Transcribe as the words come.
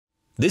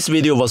This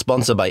video was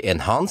sponsored by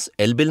Enhance,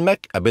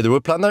 Elbilmek,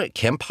 AWD Planner,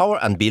 Kempower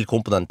and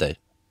Bilkomponenter.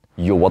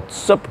 Yo,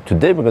 what's up?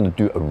 Today we're going to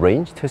do a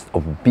range test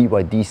of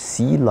BYD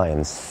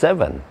Sealion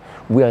 7.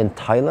 We are in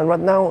Thailand right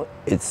now.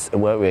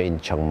 We're in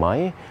Chiang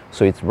Mai,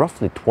 so it's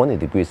roughly 20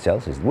 degrees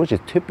Celsius, which is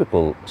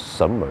typical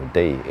summer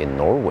day in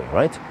Norway,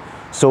 right?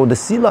 So the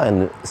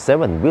Sealion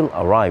 7 will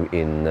arrive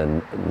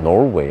in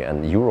Norway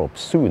and Europe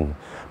soon,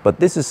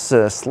 but this is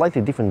a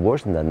slightly different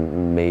version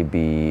than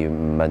maybe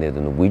many of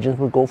the Norwegians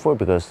will go for,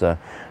 because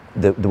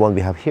the one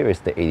we have here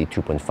is the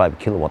 82.5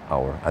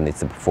 kWh, and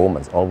it's a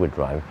performance all-wheel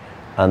drive.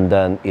 And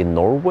then in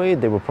Norway,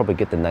 they will probably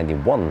get the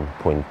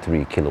 91.3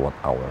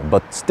 kWh,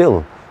 but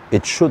still,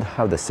 it should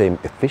have the same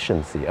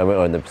efficiency,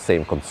 or the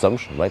same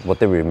consumption, right?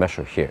 Whatever you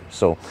measure here.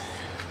 So,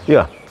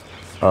 yeah,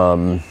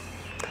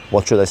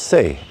 what should I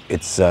say?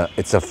 It's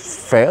a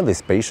fairly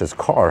spacious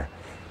car,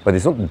 but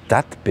it's not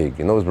that big.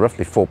 You know, it's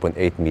roughly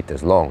 4.8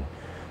 meters long.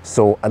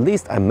 So at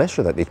least I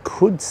measure that. It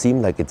could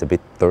seem like it's a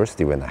bit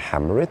thirsty when I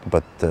hammer it,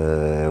 but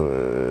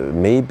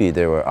maybe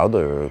there were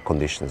other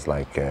conditions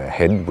like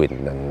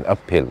headwind and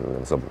uphill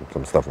and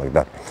some stuff like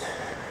that.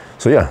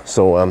 So yeah,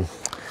 so I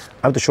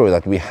have to show you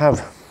that we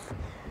have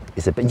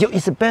Isabel. Yo,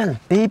 Isabel,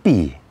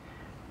 baby.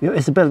 Yo,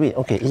 Isabel, wait.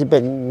 Okay,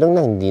 Isabel,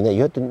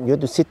 you have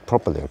to sit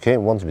properly, okay?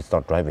 Once we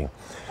start driving.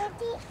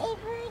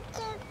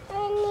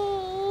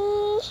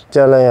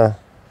 Jalaya.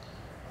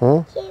 Hmm?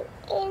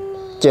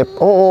 Jeb.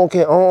 Oh,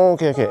 okay. Oh,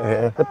 okay.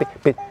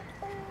 Pit.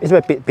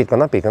 Isabel, pit ก่อน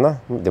นะ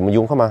เดี๋ยวมัน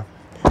ยุงเข้ามา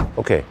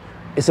Okay.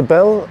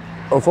 Isabel,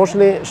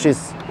 unfortunately,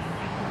 she's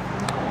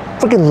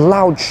freaking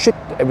loud shit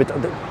every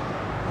time.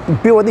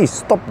 BYD,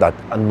 stop that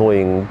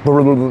annoying,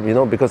 you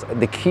know, because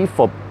the key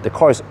fob, the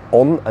car is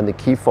on and the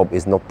key fob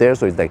is not there.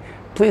 So it's like,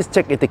 please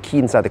check if the key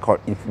inside the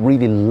car is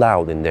really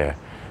loud in there.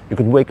 You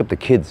could wake up the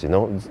kids, you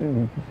know.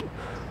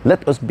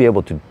 Let us be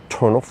able to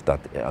turn off that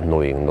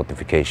annoying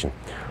notification.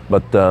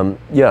 But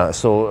yeah,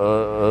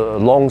 so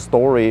long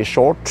story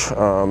short,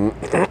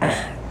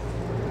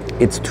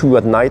 it's 2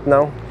 at night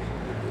now.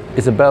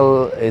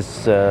 Isabel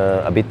is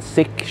a bit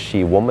sick.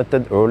 She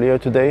vomited earlier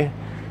today,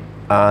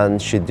 and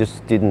she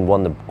just didn't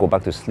want to go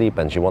back to sleep,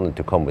 and she wanted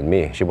to come with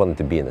me. She wanted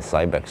to be in the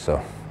Cybex,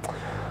 so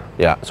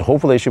yeah. So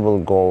hopefully she will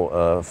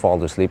go fall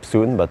to sleep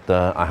soon, but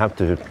I have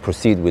to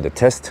proceed with the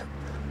test.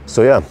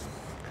 So yeah.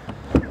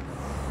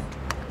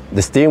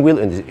 The steering wheel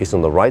is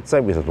on the right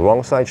side, with the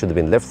wrong side. Should have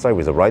been left side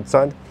with the right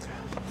side.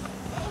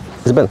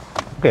 Isabel,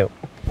 okay,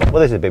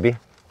 what is it, baby?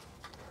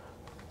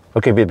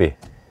 Okay, baby.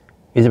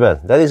 Isabel,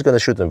 that is going to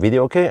shoot a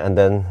video, okay? And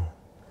then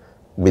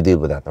we deal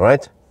with that, all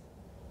right?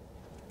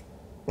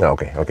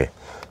 Okay.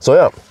 So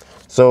yeah,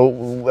 so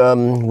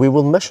we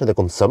will measure the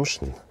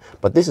consumption.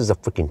 But this is a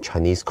freaking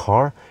Chinese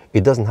car.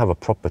 It doesn't have a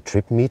proper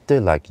trip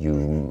meter like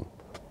you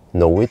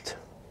know it.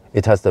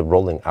 It has the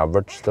rolling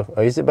average stuff.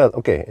 Isabel,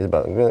 okay,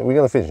 Isabel, we're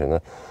gonna finish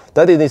it.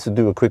 Daddy needs to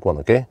do a quick one,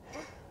 okay?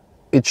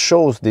 It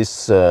shows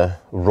this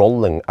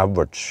rolling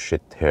average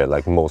shit here,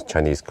 like most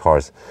Chinese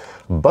cars.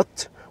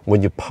 But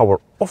when you power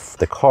off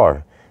the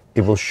car,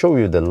 it will show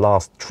you the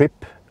last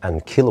trip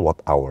and kilowatt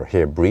hour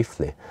here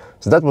briefly.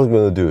 So that's what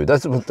we're gonna do.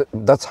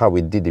 That's how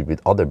we did it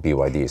with other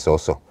BYDs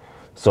also.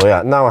 So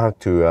yeah, now I have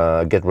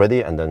to get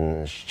ready and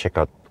then check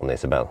out on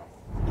Isabel.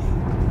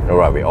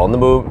 Alright, we're on the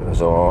move.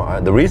 So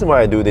the reason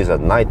why I do this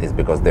at night is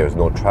because there's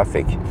no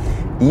traffic.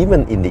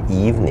 Even in the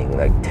evening,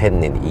 like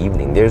 10 in the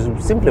evening, there's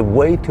simply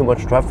way too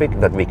much traffic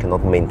that we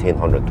cannot maintain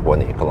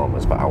 120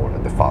 kilometers per hour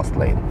in the fast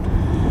lane.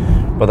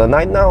 But at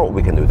night now,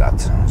 we can do that.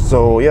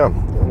 So yeah,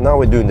 now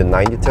we're doing the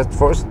 90 test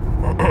first.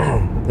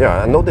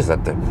 Yeah, I noticed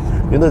that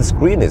the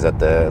screen is at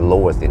the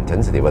lowest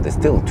intensity, but it's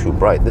still too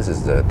bright. This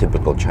is a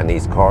typical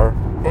Chinese car.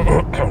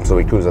 So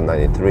we cruise at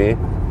 93.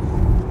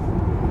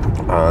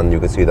 And you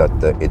can see that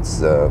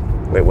it's,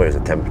 where is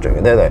the temperature?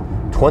 And there,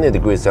 20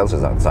 degrees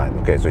Celsius outside.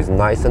 Okay, so it's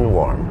nice and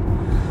warm.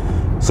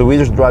 So we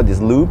just drive this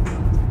loop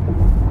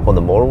on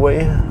the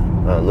motorway,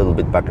 a little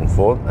bit back and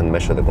forth, and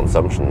measure the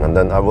consumption. And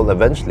then I will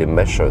eventually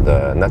measure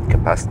the net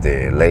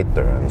capacity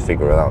later and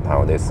figure out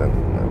how it is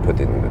and put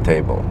it in the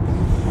table.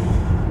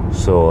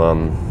 So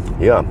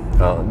yeah,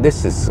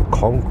 this is a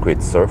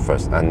concrete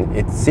surface, and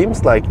it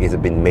seems like it's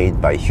been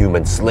made by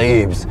human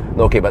slaves.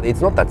 Okay, but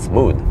it's not that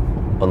smooth,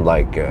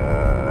 unlike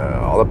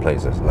other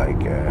places like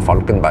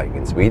Falkenberg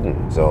in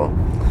Sweden. So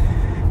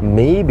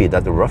maybe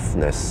that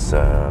roughness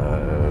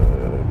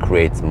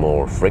creates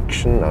more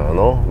friction, I don't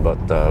know, but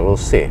we'll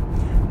see.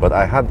 But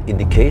I had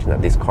indication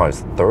that this car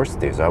is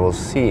thirsty, so I will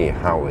see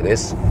how it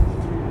is.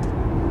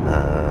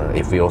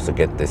 If we also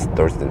get this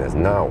thirstiness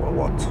now or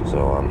what.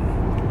 So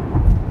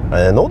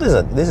I notice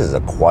that this is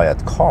a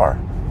quiet car.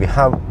 We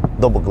have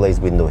double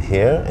glazed window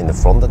here in the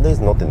front at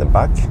least, not in the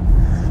back.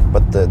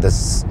 But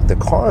the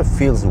car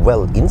feels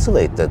well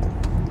insulated,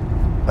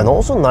 and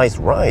also nice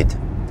ride.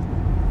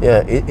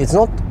 Yeah, it's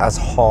not as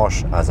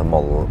harsh as a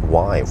Model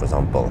Y, for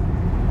example.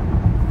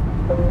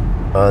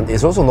 And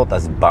it's also not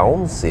as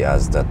bouncy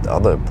as that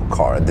other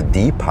car, the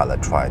D-Pal I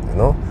tried, you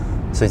know.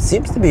 So it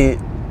seems to be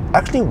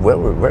actually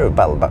very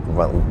well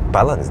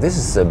balanced. This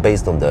is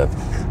based on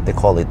they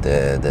call it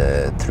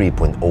the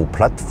 3.0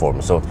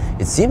 platform. So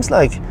it seems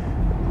like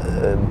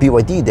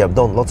BYD, they have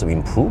done lots of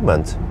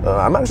improvement.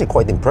 I'm actually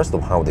quite impressed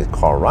of how this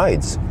car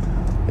rides.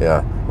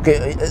 Yeah.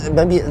 Okay,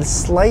 maybe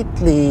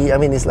slightly. I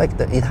mean, it's like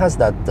it has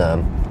that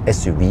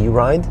SUV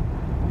ride,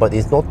 but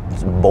it's not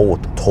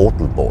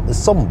total boat. There's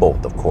some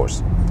boat, of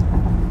course.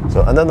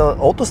 So, and then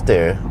auto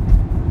steer,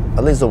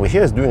 at least over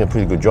here, is doing a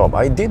pretty good job.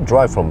 I did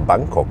drive from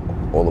Bangkok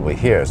all over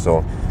here,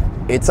 so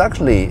it's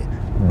actually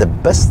the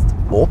best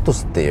auto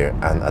steer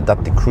and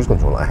adaptive cruise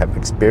control I have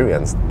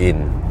experienced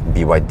in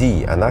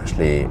BYD, and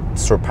actually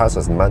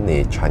surpasses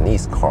many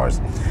Chinese cars.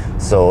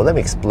 So let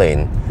me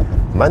explain.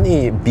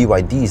 Many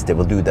BYDs, they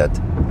will do that: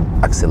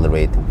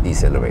 accelerate,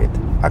 decelerate,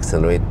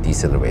 accelerate,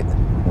 decelerate.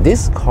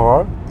 This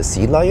car, the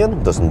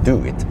Sealion, doesn't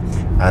do it.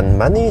 And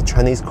many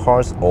Chinese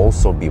cars,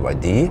 also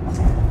BYD,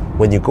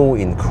 when you go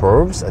in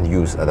curves and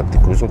use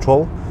adaptive cruise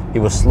control, it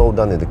will slow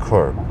down in the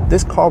curve.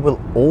 This car will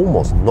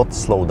almost not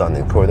slow down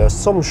in curve. There are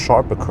some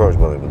sharper curves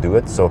where it will do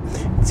it. So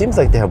it seems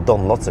like they have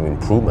done lots of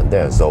improvement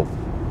there. So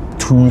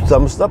 2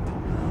 thumbs up.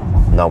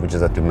 Now we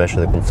just have to measure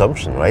the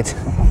consumption, right?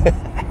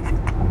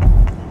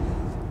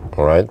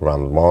 All right,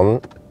 round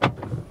 1.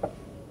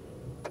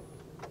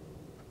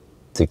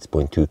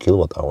 6.2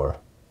 kilowatt hour.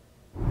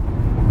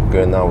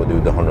 Okay, now we do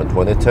the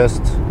 120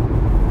 test.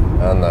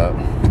 And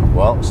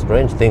well,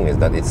 strange thing is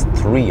that it's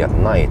 3 at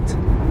night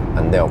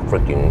and they are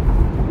freaking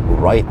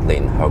right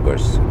lane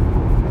huggers.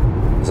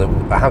 So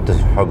I have to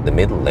hug the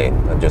middle lane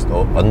and just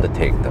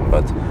undertake them.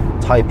 But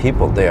Thai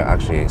people, they are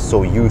actually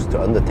so used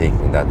to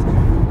undertaking that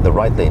the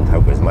right lane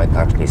huggers might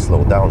actually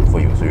slow down for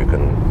you so you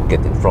can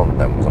get in front of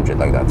them or some shit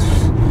like that.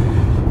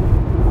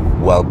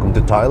 Welcome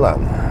to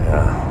Thailand.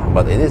 Yeah,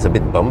 but it is a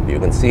bit bumpy. You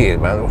can see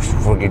it, man.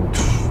 Freaking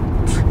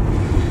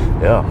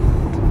yeah.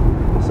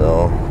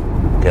 So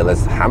okay,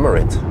 let's hammer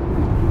it.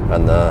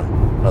 And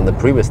on the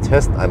previous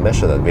test, I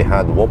measured that we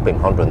had whopping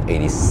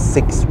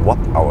 186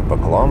 watt-hour per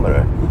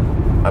kilometer.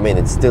 I mean,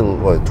 it's still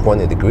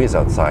 20 degrees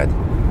outside,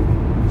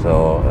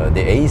 so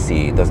the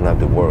AC doesn't have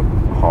to work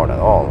hard at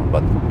all.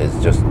 But it's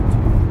just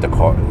the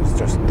car is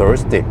just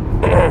thirsty.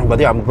 But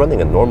yeah, I'm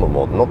running a normal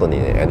mode, not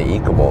any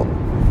eco mode.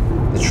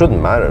 It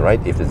shouldn't matter, right?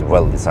 If it's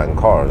well-designed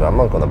cars, I'm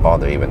not gonna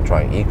bother even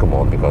trying eco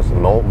mode, because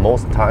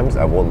most times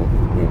I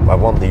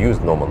want to use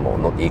normal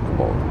mode, not eco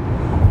mode.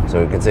 So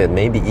you can say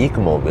maybe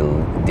eco mode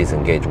will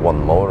disengage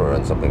one motor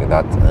and something like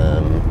that.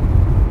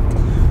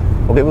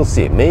 Okay, we'll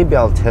see. Maybe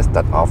I'll test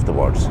that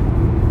afterwards.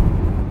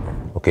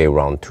 Okay,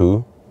 round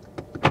 2.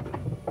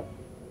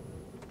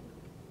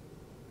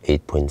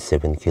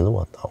 8.7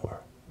 kilowatt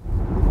hour.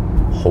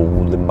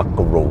 Holy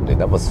macaroni,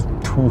 that was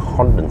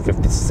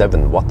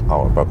 257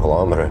 watt-hour per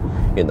kilometer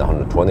in the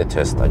 120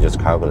 test. I just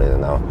calculated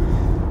now.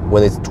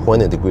 When it's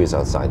 20 degrees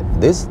outside,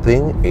 this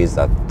thing is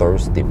a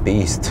thirsty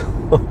beast.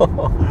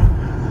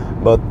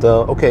 But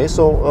okay,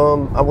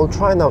 so I will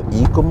try now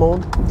eco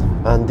mode,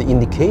 and the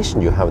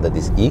indication you have that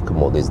this eco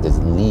mode is this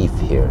leaf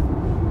here.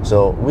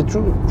 So we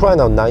try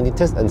now 90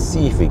 test and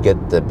see if we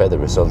get the better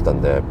result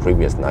than the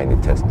previous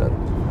 90 test then.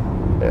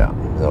 Yeah,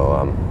 so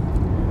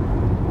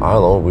I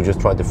don't know, we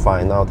just try to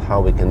find out how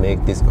we can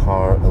make this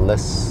car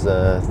less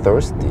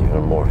thirsty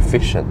or more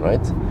efficient,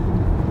 right?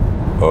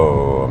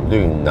 Oh, I'm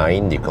doing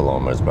 90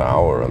 kilometers per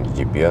hour on the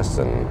GPS,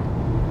 and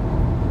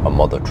a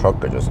mother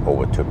trucker just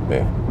overtook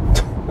me.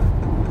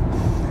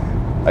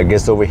 I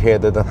guess over here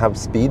they don't have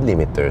speed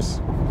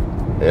limiters.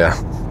 Yeah.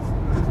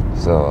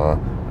 So,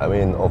 I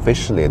mean,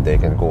 officially they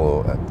can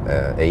go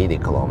at 80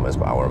 kilometers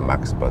per hour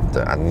max, but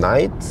at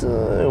night,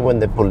 when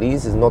the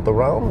police is not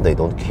around, they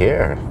don't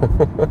care.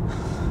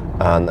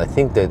 And I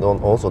think they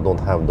also don't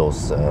have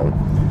those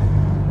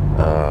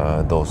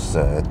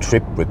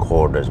trip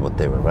recorders,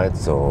 whatever, right?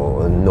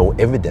 So no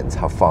evidence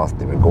how fast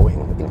they were going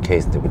in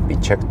case they would be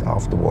checked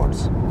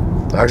afterwards.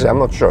 Actually, I'm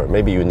not sure.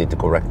 Maybe you need to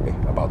correct me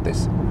about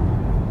this.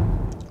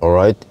 All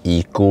right,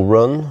 eco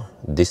run.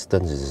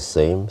 Distance is the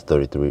same,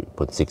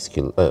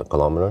 33.6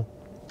 kilometer.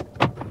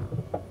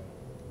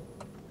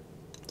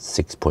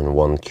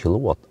 6.1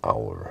 kilowatt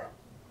hour.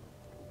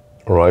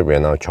 All right, we are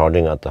now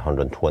charging at the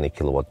 120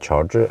 kilowatt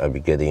charger, and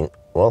we're getting,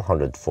 well,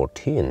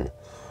 114.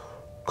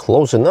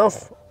 Close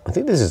enough. I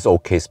think this is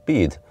okay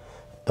speed.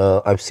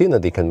 I've seen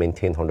that they can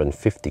maintain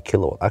 150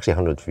 kilowatt, actually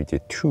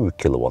 152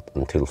 kilowatt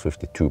until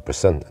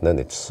 52%, and then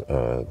it's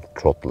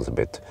throttles a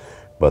bit.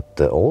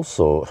 But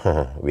also,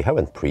 we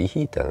haven't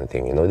preheated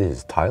anything. You know, this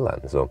is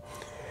Thailand, so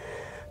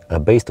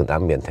based on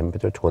ambient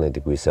temperature, 20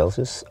 degrees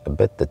Celsius, I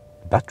bet the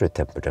battery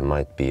temperature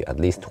might be at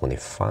least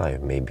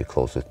 25, maybe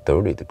close to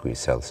 30 degrees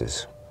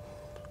Celsius.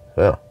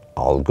 Yeah,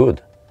 all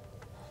good.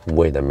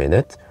 Wait a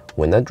minute.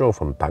 When I drove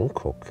from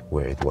Bangkok,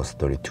 where it was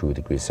 32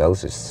 degrees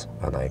Celsius,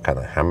 and I kind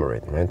of hammer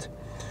it, right?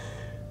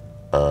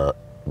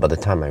 By the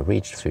time I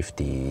reached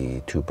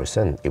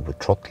 52%, it would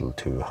throttle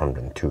to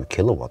 102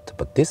 kilowatt.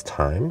 But this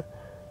time,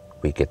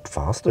 we get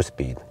faster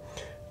speed.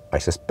 I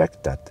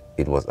suspect that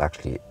it was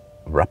actually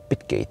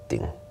rapid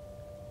gating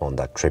on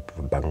that trip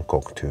from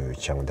Bangkok to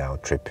Chiang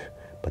Dao trip.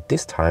 But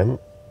this time,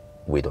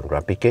 we don't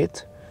rapid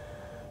gate.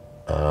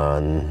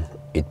 and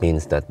it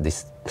means that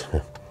this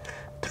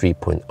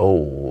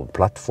 3.0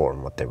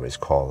 platform, whatever it's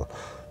called,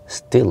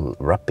 still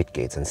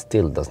replicates and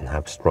still doesn't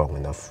have strong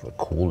enough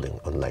cooling,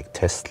 unlike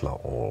Tesla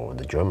or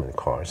the German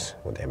cars,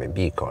 or the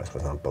ABRP cars, for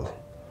example.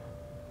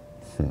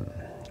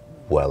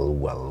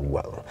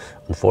 Well.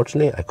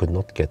 Unfortunately, I could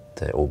not get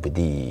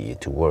AWD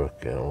to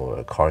work,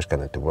 or car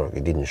scanner to work.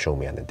 It didn't show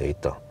me any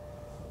data.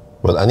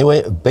 Well,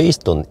 anyway,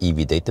 based on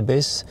EV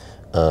database,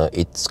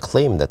 it's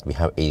claimed that we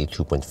have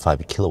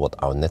 82.5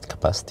 kilowatt-hour net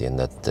capacity, and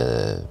that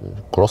the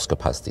gross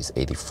capacity is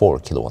 84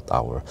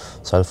 kilowatt-hour.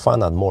 So I'll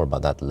find out more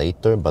about that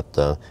later,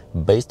 but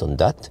based on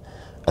that,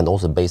 and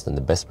also based on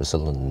the best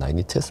result on the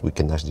 90 test, we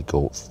can actually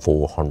go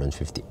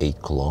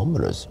 458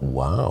 kilometers.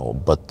 Wow.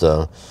 But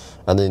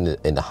and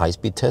in the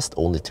high-speed test,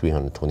 only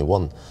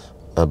 321.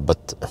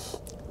 But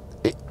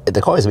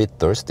the car is a bit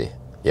thirsty.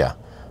 Yeah.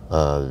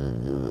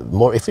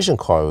 More efficient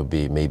car would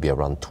be maybe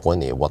around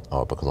 20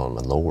 watt-hour per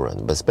kilometer lower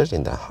end, but especially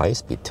in the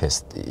high-speed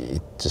test,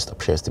 it just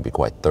appears to be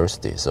quite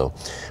thirsty. So,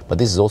 but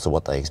this is also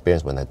what I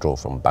experienced when I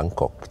drove from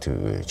Bangkok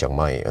to Chiang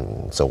Mai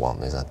and so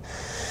on, is that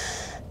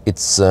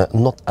it's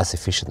not as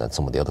efficient as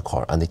some of the other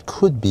cars, and it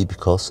could be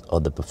because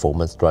of the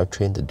performance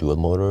drivetrain, the dual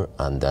motor,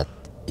 and that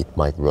it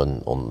might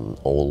run on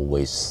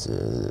always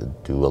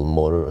dual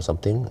motor or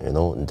something, you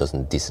know, it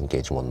doesn't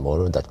disengage one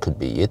motor. That could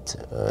be it,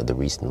 the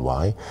reason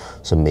why.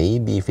 So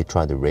maybe if we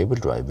try the rear-wheel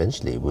drive,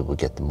 eventually we will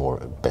get more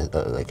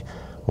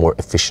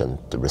efficient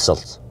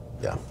results.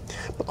 Yeah.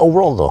 But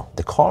overall though,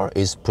 the car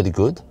is pretty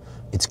good.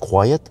 It's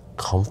quiet,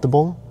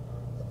 comfortable,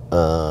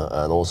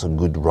 and also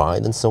good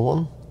ride and so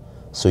on.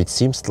 So it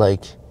seems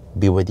like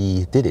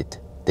BYD did it.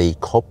 They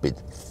copied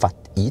Fat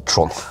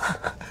e-tron.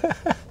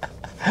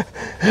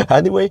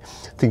 Anyway,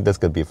 I think that's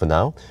gonna be it for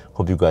now.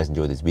 Hope you guys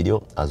enjoyed this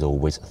video. As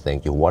always,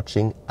 thank you for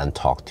watching, and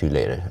talk to you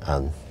later.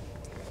 And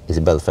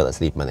Isabel fell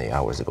asleep many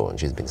hours ago, and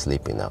she's been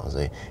sleeping now.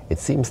 So it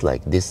seems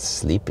like this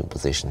sleeping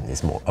position,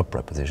 this more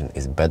upright position,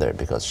 is better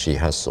because she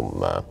has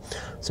some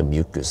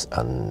mucus,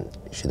 and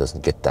she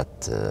doesn't get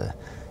that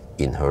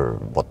in her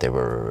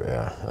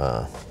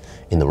whatever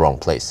in the wrong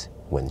place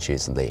when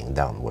she's laying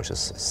down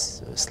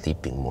versus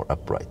sleeping more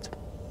upright.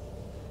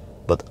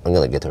 But I'm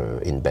gonna get her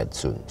in bed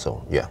soon.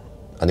 So yeah.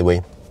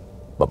 Anyway,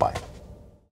 bye-bye.